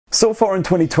So far in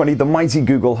 2020, the mighty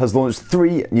Google has launched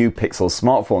 3 new Pixel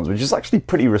smartphones, which is actually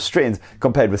pretty restrained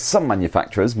compared with some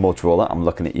manufacturers. Motorola, I'm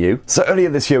looking at you. So earlier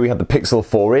this year we had the Pixel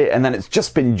 4a, and then it's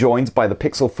just been joined by the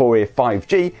Pixel 4a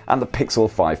 5G and the Pixel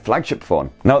 5 flagship phone.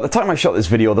 Now at the time I shot this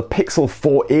video, the Pixel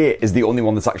 4a is the only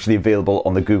one that's actually available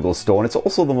on the Google store, and it's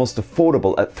also the most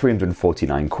affordable at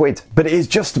 349 quid. But it is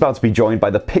just about to be joined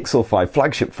by the Pixel 5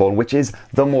 flagship phone, which is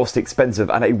the most expensive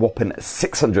at a whopping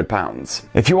 £600.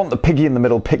 If you want the piggy in the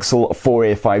middle Pixel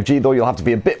 4a 5G, though, you'll have to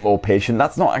be a bit more patient.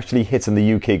 That's not actually hitting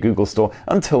the UK Google store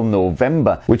until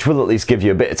November, which will at least give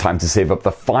you a bit of time to save up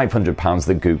the £500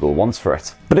 that Google wants for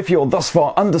it. But if you're thus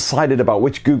far undecided about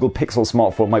which Google Pixel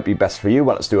smartphone might be best for you,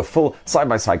 well, let's do a full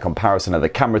side-by-side comparison of the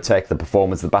camera tech, the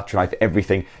performance, the battery life,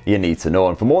 everything you need to know.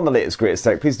 And for more on the latest greatest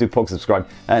tech, please do plug subscribe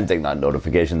and ding that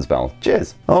notifications bell.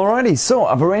 Cheers! Alrighty, so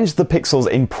I've arranged the Pixels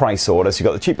in price order. So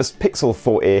you've got the cheapest Pixel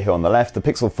 4a here on the left, the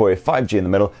Pixel 4a 5G in the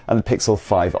middle, and the Pixel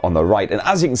 5 on the right. And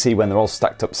as you can see, when they're all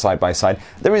stacked up side by side,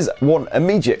 there is one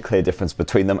immediate clear difference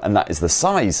between them, and that is the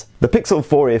size. The Pixel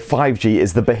 4a 5G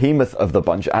is the behemoth of the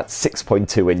bunch at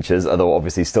 6.2 inches, although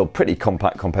obviously still pretty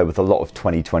compact compared with a lot of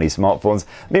 2020 smartphones.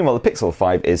 Meanwhile, the Pixel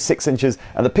 5 is 6 inches,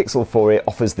 and the Pixel 4a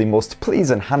offers the most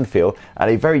pleasing hand feel at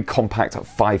a very compact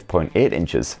 5.8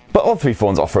 inches. But all 3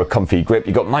 phones offer a comfy grip.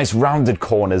 You've got nice rounded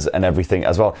corners and everything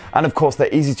as well. And of course,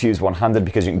 they're easy to use one-handed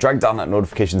because you can drag down that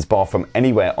notifications bar from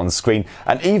anywhere on screen,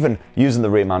 and even using the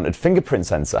rear-mounted fingerprint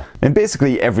sensor. In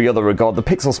basically every other regard, the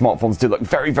Pixel smartphones do look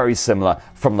very, very similar.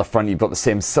 From the front, you've got the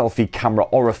same selfie camera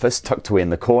orifice tucked away in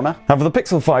the corner. However, the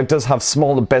Pixel 5 does have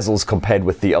smaller bezels compared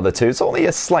with the other two. It's only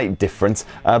a slight difference,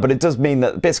 but it does mean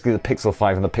that basically the Pixel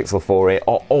 5 and the Pixel 4a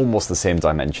are almost the same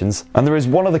dimensions. And there is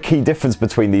one other key difference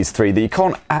between these 3 that you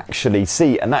can't actually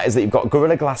see, and that is that you've got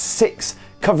Gorilla Glass 6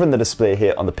 covering the display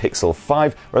here on the Pixel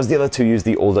 5, whereas the other 2 use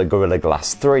the older Gorilla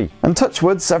Glass 3. And touch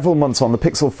wood, several months on, the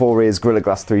Pixel 4a's Gorilla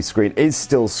Glass 3 screen is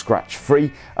still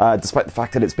scratch-free, despite the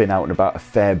fact that it's been out and about a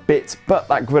fair bit, but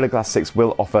that Gorilla Glass 6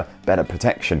 will offer better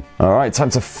protection. Alright, time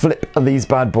to flip these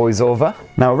bad boys over.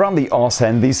 Now around the arse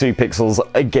end, these 3 Pixels,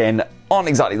 again, aren't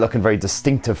exactly looking very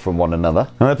distinctive from one another.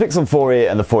 Now the Pixel 4a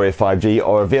and the 4a 5G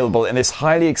are available in this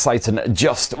highly exciting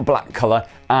just black colour,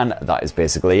 and that is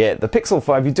basically it. The Pixel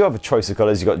 5, you do have a choice of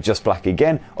colours. You've got just black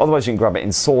again, otherwise you can grab it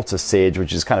in sort of sage,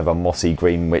 which is kind of a mossy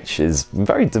green, which is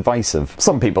very divisive.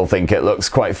 Some people think it looks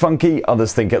quite funky,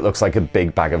 others think it looks like a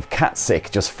big bag of cat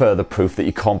sick, just further proof that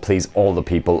you can't please all the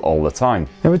people all the time.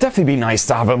 It would definitely be nice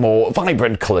to have a more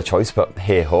vibrant colour choice, but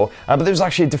hey-ho. But there's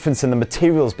actually a difference in the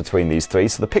materials between these 3.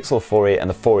 So the Pixel 4a and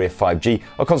the 4a 5G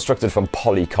are constructed from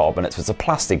polycarbonate, so it's a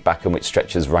plastic backing which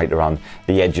stretches right around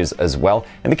the edges as well.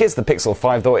 In the case of the Pixel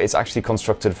 5, though, it's actually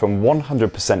constructed from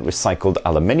 100% recycled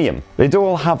aluminium. They do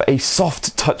all have a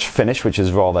soft touch finish, which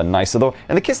is rather nice, although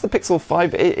in the case of the Pixel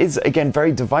 5, it is again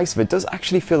very divisive. It does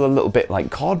actually feel a little bit like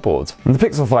cardboard. And the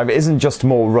Pixel 5 isn't just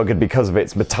more rugged because of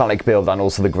its metallic build and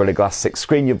also the Gorilla Glass 6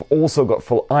 screen. You've also got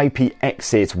full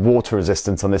IPX8 water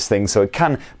resistance on this thing, so it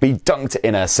can be dunked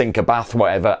in a sink, a bath,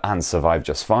 whatever, and survive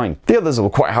just fine. The others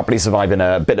will quite happily survive in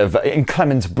a bit of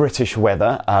inclement British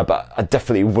weather, but I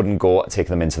definitely wouldn't go taking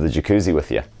them into the jacuzzi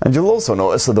with you. And you'll also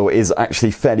notice, although it is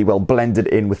actually fairly well blended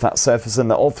in with that surface,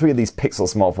 and that all 3 of these Pixel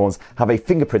smartphones have a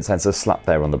fingerprint sensor slapped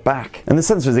there on the back. And the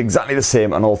sensor is exactly the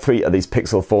same on all 3 of these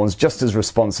Pixel phones, just as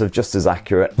responsive, just as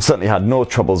accurate. I've certainly had no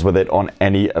troubles with it on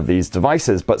any of these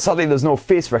devices, but sadly there's no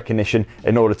face recognition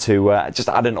in order to just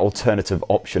add an alternative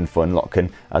option for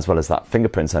unlocking, as well as that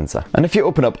fingerprint sensor. And if you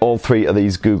open up all 3 of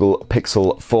these Google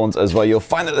Pixel phones as well, you'll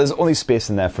find that there's only space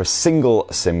in there for a single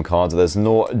SIM card. There's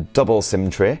no double SIM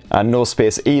tray, and no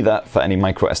space either for any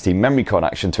micro SD memory card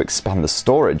action to expand the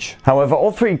storage. However,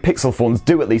 all 3 Pixel phones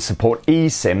do at least support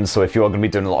eSIM, so if you are going to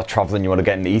be doing a lot of traveling, you want to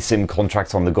get an eSIM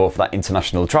contract on the go for that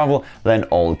international travel, then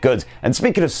all good. And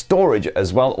speaking of storage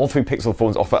as well, all 3 Pixel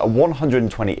phones offer a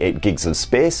 128 gigs of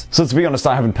space. So to be honest,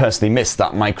 I haven't personally missed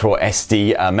that micro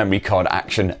SD memory card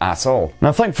action at all.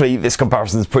 Now thankfully, this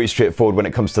comparison is pretty straightforward when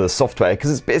it comes to the software,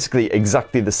 because it's basically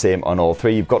exactly the same on all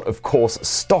 3. You've got, of course,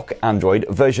 stock Android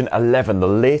version 11, the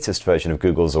latest version of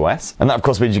Google's OS. And that, of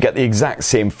course, means you get the exact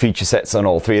same feature sets on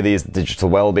all 3 of these, the digital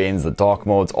well-beings, the dark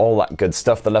modes, all that good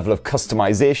stuff. The level of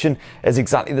customization is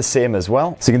exactly the same as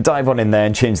well. So you can dive on in there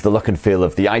and change the look and feel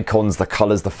of the icons, the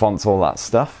colors, the fonts, all that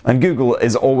stuff. And Google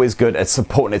is always good at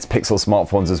supporting its Pixel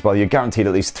smartphones as well. You're guaranteed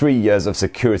at least 3 years of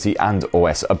security and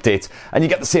OS updates. And you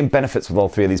get the same benefits with all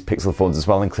 3 of these Pixel phones as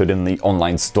well, including the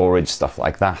online storage, stuff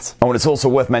like that. And it's also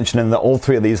worth mentioning that all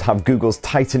three of these have Google's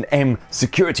Titan M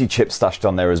security chip stashed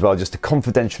on there as well, just to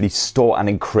confidentially store and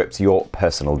encrypt your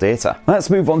personal data. Let's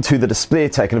move on to the display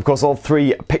tech, and of course all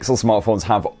three Pixel smartphones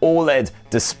have OLED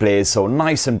displays, so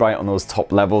nice and bright on those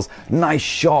top levels, nice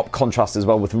sharp contrast as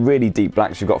well with really deep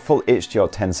blacks. You've got full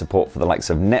HDR10 support for the likes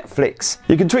of Netflix.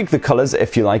 You can tweak the colors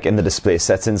if you like in the display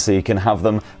settings, so you can have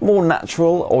them more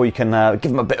natural, or you can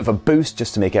give them a bit of a boost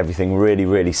just to make everything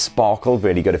really sparkle.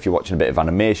 Really good if you're watching a bit of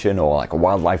animation or like a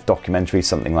wildlife documentary,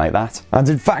 something like that. And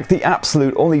in fact, the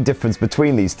absolute only difference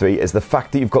between these three is the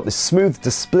fact that you've got this smooth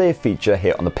display feature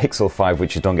here on the Pixel 5,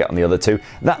 which you don't get on the other two.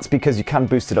 That's because you can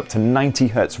boost it up to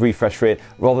 90Hz refresh rate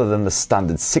rather than the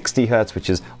standard 60Hz, which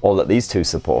is all that these two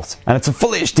support. And it's a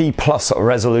full HD plus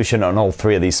resolution on all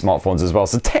three of these smartphones as well.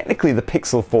 So technically the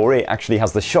Pixel 4a actually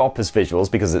has the sharpest visuals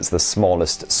because it's the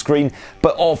smallest screen,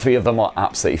 but all three of them are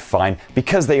absolutely fine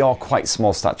because they are quite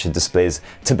small statured displays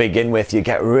to begin with. You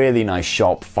get really nice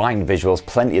sharp fine visuals,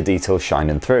 plenty of detail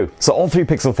shining through. So all three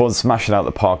Pixel phones smashing out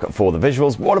the park for the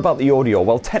visuals. What about the audio?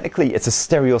 Well, technically it's a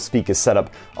stereo speaker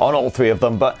setup on all three of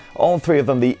them, but all three of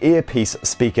them, the earpiece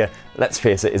speaker, let's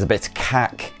face it, is a bit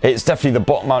cack. It's definitely the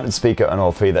bottom mounted speaker on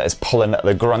all three that is pulling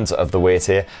the grunt of the weight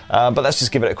here, but let's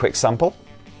just give it a quick sample.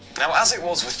 Now, as it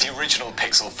was with the original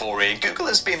Pixel 4a, Google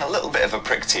has been a little bit of a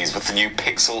prick tease with the new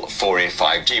Pixel 4a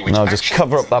 5G, which just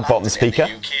cover up that bottom speaker.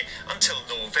 Until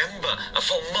November, a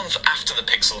full month after the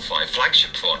Pixel 5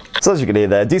 flagship phone. So as you can hear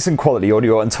there, decent quality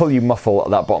audio until you muffle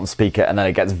that bottom speaker, and then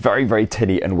it gets very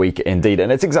tinny and weak indeed,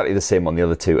 and it's exactly the same on the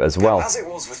other two as well. Now, as it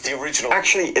was with the original,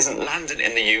 actually isn't landing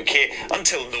in the UK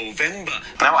until November.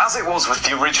 Now, as it was with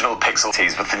the original Pixel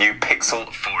tease with the new Pixel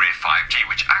 4a 5G,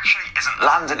 which actually isn't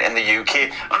landing in the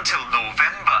UK until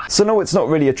November. So no, it's not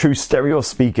really a true stereo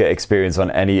speaker experience on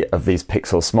any of these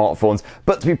Pixel smartphones,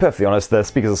 but to be perfectly honest, the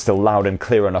speakers are still loud and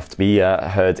clear enough to be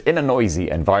heard in a noisy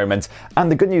environment.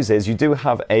 And the good news is you do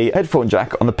have a headphone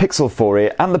jack on the Pixel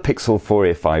 4a and the Pixel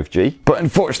 4a 5G, but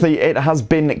unfortunately it has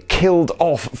been killed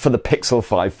off for the Pixel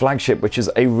 5 flagship, which is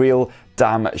a real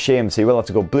damn shame. So you will have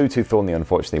to go Bluetooth only,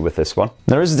 unfortunately, with this one.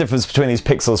 There is a difference between these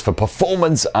Pixels for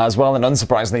performance as well, and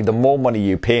unsurprisingly, the more money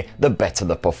you pay, the better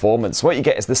the performance. What you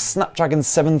get is the Snapdragon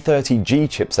 730G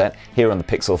chipset here on the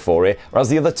Pixel 4a, whereas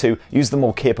the other two use the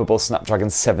more capable Snapdragon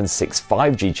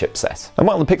 765G chipset. And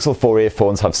while the Pixel 4a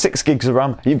phones have 6 gigs of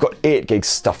RAM, you've got 8 gigs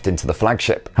stuffed into the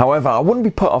flagship. However, I wouldn't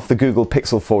be put off the Google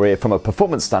Pixel 4a from a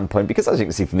performance standpoint because, as you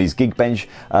can see from these Geekbench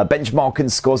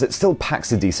benchmarking scores, it still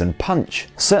packs a decent punch.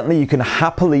 Certainly, you can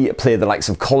happily play the likes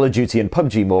of Call of Duty and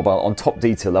PubG Mobile on top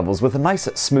detail levels with a nice,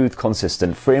 smooth,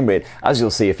 consistent frame rate, as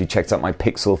you'll see if you checked out my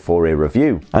Pixel 4a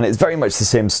review. And it's very much the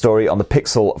same story on the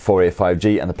Pixel 4a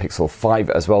 5G and the Pixel 5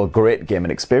 as well. Great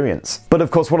gaming experience. But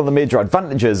of course, one of the major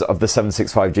advantages of the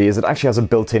 765G is it actually has a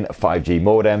built-in 5G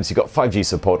modem. So you've got 5G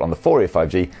support on the 4a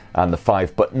 5G and the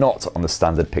 5, but not on the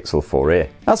standard Pixel 4a.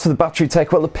 As for the battery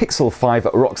tech, well, the Pixel 5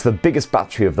 rocks the biggest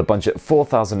battery of the bunch at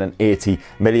 4080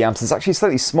 milliamps. It's actually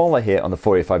slightly smaller here on the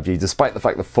 4a 5G, despite the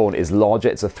fact the phone is larger.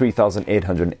 It's a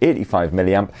 3885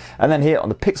 milliamp, and then here on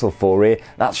the Pixel 4a,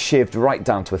 that's shaved right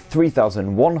down to a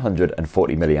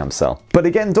 3140 milliamp cell. But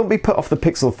again, don't be put off the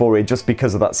Pixel 4a just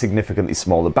because of that significantly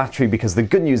smaller battery, because the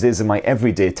good news is in my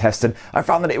everyday testing, I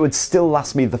found that it would still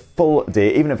last me the full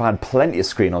day, even if I had plenty of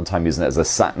screen on time using it as a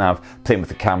sat nav, playing with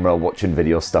the camera, watching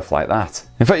videos, stuff like that.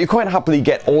 In fact, you quite happily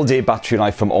get all-day battery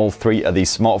life from all three of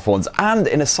these smartphones, and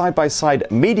in a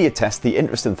side-by-side media test, the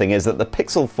interesting thing is that the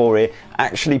Pixel 4a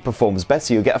actually performs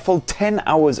better. You get a full 10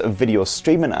 hours of video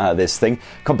streaming out of this thing,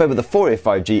 compared with the 4a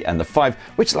 5G and the 5,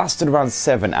 which lasted around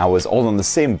 7 hours, all on the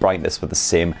same brightness with the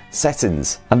same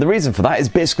settings. And the reason for that is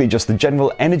basically just the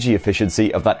general energy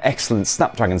efficiency of that excellent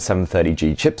Snapdragon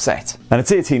 730G chipset. And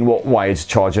it's 18-watt wired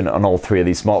charging on all three of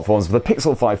these smartphones, but the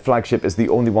Pixel 5 flagship is the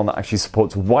only one that actually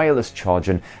supports wireless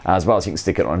charging as well, so you can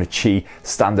stick it on a Qi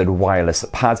standard wireless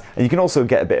pad, and you can also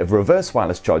get a bit of reverse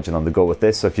wireless charging on the go with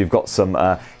this. So if you've got some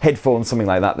headphones, something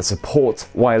like that support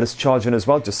wireless charging as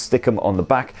well, just stick them on the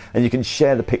back and you can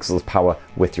share the Pixel's power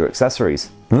with your accessories.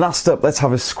 Last up, let's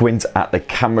have a squint at the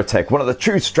camera tech, one of the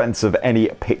true strengths of any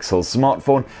Pixel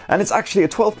smartphone, and it's actually a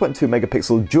 12.2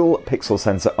 megapixel dual pixel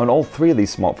sensor on all three of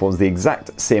these smartphones, the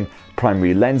exact same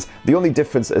primary lens. The only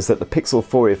difference is that the Pixel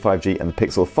 4a 5G and the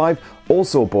Pixel 5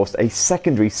 also boast a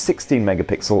secondary 16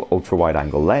 megapixel ultra-wide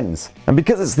angle lens. And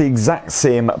because it's the exact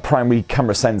same primary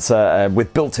camera sensor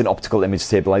with built-in optical image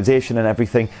stabilization and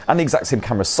everything, and the exact same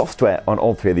camera software on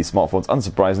all three of these smartphones,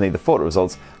 unsurprisingly the photo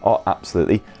results are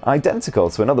absolutely identical.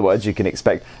 So in other words, you can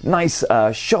expect nice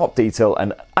sharp detail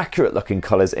and accurate looking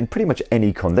colors in pretty much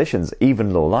any conditions,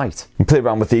 even low light. You can play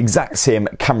around with the exact same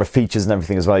camera features and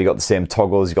everything as well. You got the same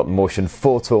toggles, you got the motion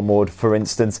photo mode for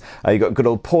instance, you got good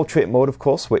old portrait mode of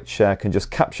course, which can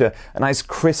just capture a nice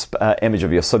crisp image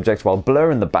of your subject while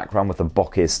blurring the background with a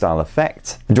bokeh style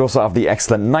effect. And you also have the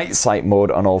excellent night sight mode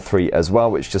on all three as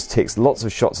well, which just takes lots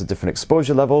of shots at different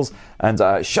exposure levels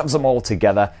and shoves them all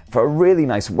together for a really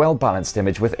nice well balanced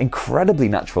image with incredibly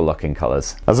natural looking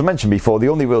colors. As I mentioned before, the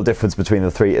only real difference between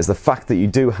the three is the fact that you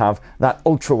do have that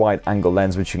ultra wide angle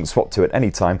lens which you can swap to at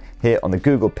any time here on the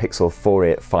Google Pixel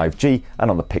 4a 5G and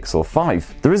on the Pixel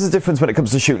 5. There is a difference when it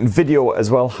comes to shooting video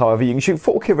as well. However, you can shoot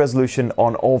 4K resolution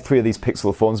on all three of these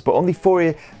Pixel phones, but only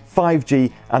 4a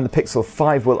 5G and the Pixel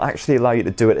 5 will actually allow you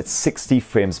to do it at 60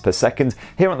 frames per second.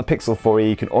 Here on the Pixel 4a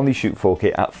you can only shoot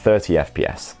 4K at 30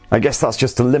 FPS. I guess that's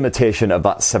just a limitation of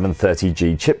that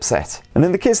 730G chipset. And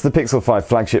in the case of the Pixel 5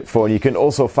 flagship phone, you can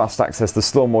also fast access the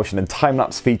slow motion and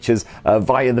time-lapse features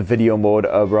via the video mode,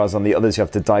 whereas on the others you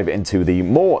have to dive into the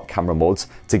more camera modes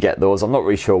to get those. I'm not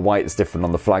really sure why it's different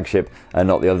on the flagship and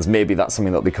not the others. Maybe that's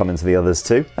something that'll be coming to the others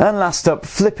too. And last up,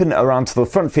 flipping around to the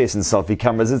front-facing selfie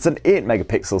cameras, it's an 8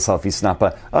 megapixel selfie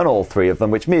snapper on all three of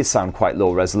them, which may sound quite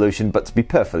low resolution, but to be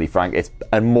perfectly frank, it's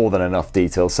more than enough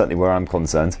detail, certainly where I'm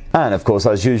concerned. And of course,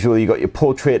 as usual, you got your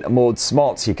portrait mode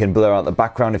smart, so you can blur out the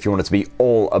background if you want it to be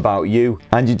all about you.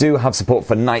 And you do have support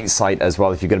for night sight as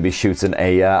well if you're going to be shooting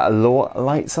a low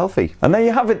light selfie. And there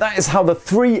you have it. That is how the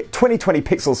three 2020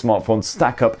 Pixel smartphones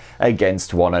stack up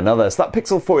against one another. So that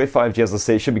Pixel 4a 5G, as I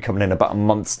say, should be coming in about a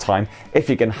month's time if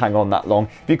you can hang on that long.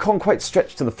 If you can't quite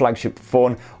stretch to the flagship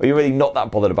phone, or you're really not that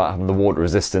bothered about having the water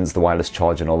resistance, the wireless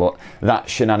charge and all that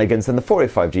shenanigans, then the 4a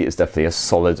 5G is definitely a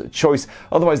solid choice.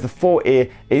 Otherwise, the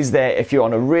 4a is there if you're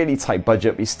on a really tight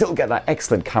budget, but you still get that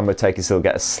excellent camera tech, you still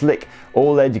get a slick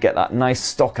OLED, you get that nice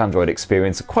stock Android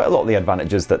experience, quite a lot of the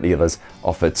advantages that the others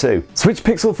offer too. So which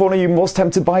Pixel phone are you most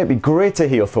tempted by? It'd be great to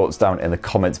hear your thoughts down in the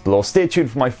comments below. Stay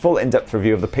tuned for my full in-depth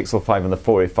review of the Pixel 5 and the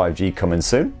 4a 5G coming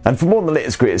soon. And for more on the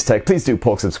latest greatest tech, please do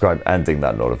subscribe and ding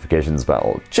that notifications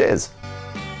bell. Cheers!